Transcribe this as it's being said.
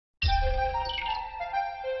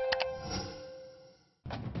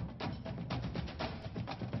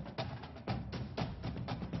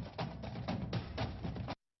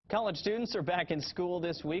College students are back in school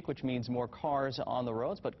this week, which means more cars on the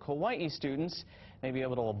roads, but Kauai students may be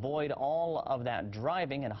able to avoid all of that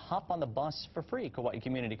driving and hop on the bus for free. Kauai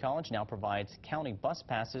Community College now provides county bus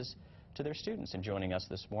passes to their students. And joining us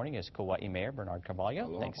this morning is Kauai Mayor Bernard Carvalho.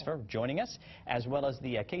 Hello. Thanks for joining us, as well as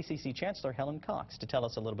the KCC Chancellor Helen Cox to tell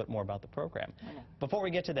us a little bit more about the program. Before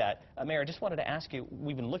we get to that, Mayor, I just wanted to ask you,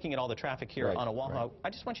 we've been looking at all the traffic here on Oahu. Right. I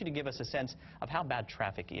just want you to give us a sense of how bad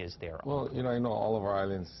traffic is there. Well, I know all of our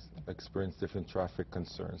islands experience different traffic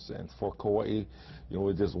concerns, and for Kauai,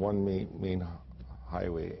 we're just one main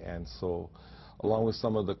highway, and so along with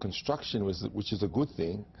some of the construction, which is a good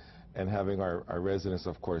thing, and having our residents,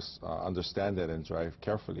 of course, understand that and drive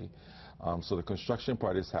carefully. So the construction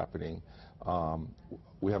part is happening.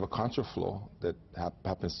 We have a contraflow that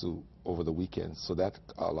happens over the weekend, so that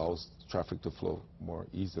allows traffic to flow more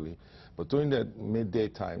easily. But during that midday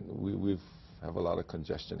time, we have a lot of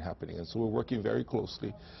congestion happening, and so we're working very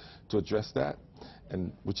closely to address that,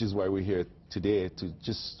 and which is why we're here today, to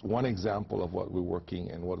just one example of what we're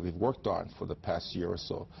working and what we've worked on for the past year or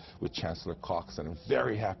so with Chancellor Cox, and I'm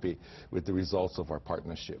very happy with the results of our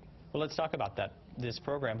partnership. Well, let's talk about this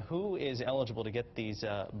program. Who is eligible to get these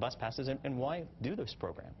bus passes, and why do this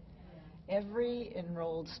program? Every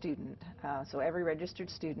enrolled student, so every registered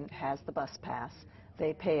student has the bus pass.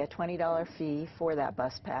 They pay a $20 fee for that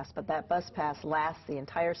bus pass, but that bus pass lasts the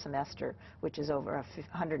entire semester, which is over a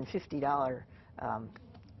 $150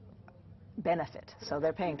 benefit. So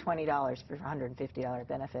they're paying $20 for a $150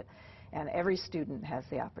 benefit, and every student has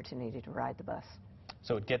the opportunity to ride the bus.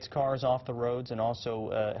 So it gets cars off the roads and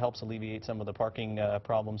also helps alleviate some of the parking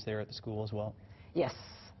problems there at the school as well? Yes.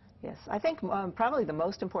 Yes, I think probably the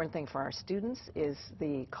most important thing for our students is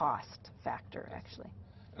the cost factor, actually.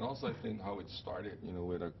 And also, I think how it started,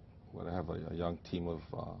 when I have a young team of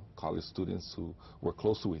college students who work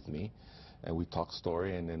closely with me, and we talk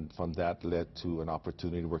story, and then from that led to an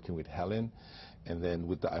opportunity working with Helen, and then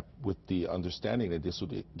with the understanding that this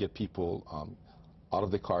would get people out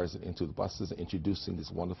of the cars and into the buses, introducing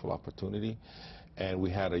this wonderful opportunity. And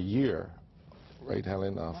we had a year, right,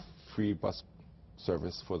 Helen, of free bus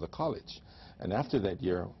service for the college. And after that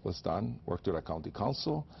year was done, worked with our county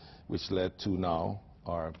council, which led to now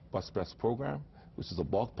our bus pass program, which is a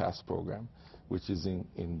bulk pass program, which is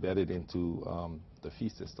embedded into the fee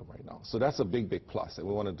system right now. So that's a big, big plus, and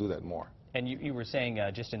we want to do that more. And you were saying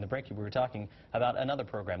just in the break, we were talking about another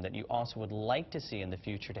program that you also would like to see in the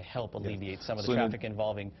future to help alleviate some of the traffic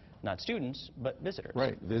involving not students, but visitors.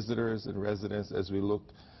 Right, visitors and residents, as we look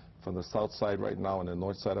from the south side right now and the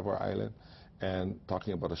north side of our island, and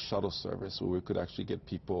talking about a shuttle service where we could actually get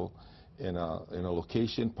people in a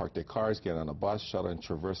location, park their cars, get on a bus, shuttle, and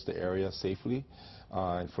traverse the area safely.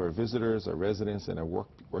 And for visitors, our residents, and our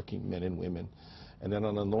working men and women. And then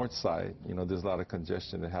on the north side, there's a lot of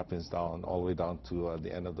congestion that happens all the way down to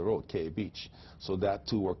the end of the road, Kauai Beach. So that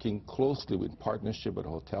too, working closely with partnership with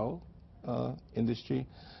the hotel industry,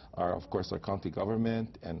 of course, our county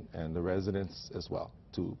government and the residents as well,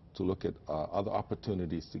 to look at other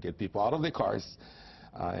opportunities to get people out of their cars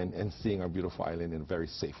and seeing our beautiful island in a very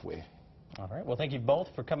safe way. All right. Well, thank you both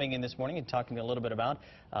for coming in this morning and talking a little bit about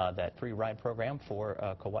that free ride program for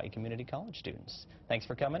Kauai Community College students. Thanks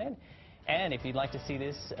for coming in. And if you'd like to see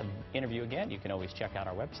this interview again, you can always check out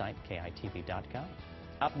our website, KITV.com.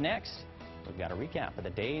 Up next, we've got a recap of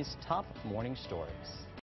the day's top morning stories.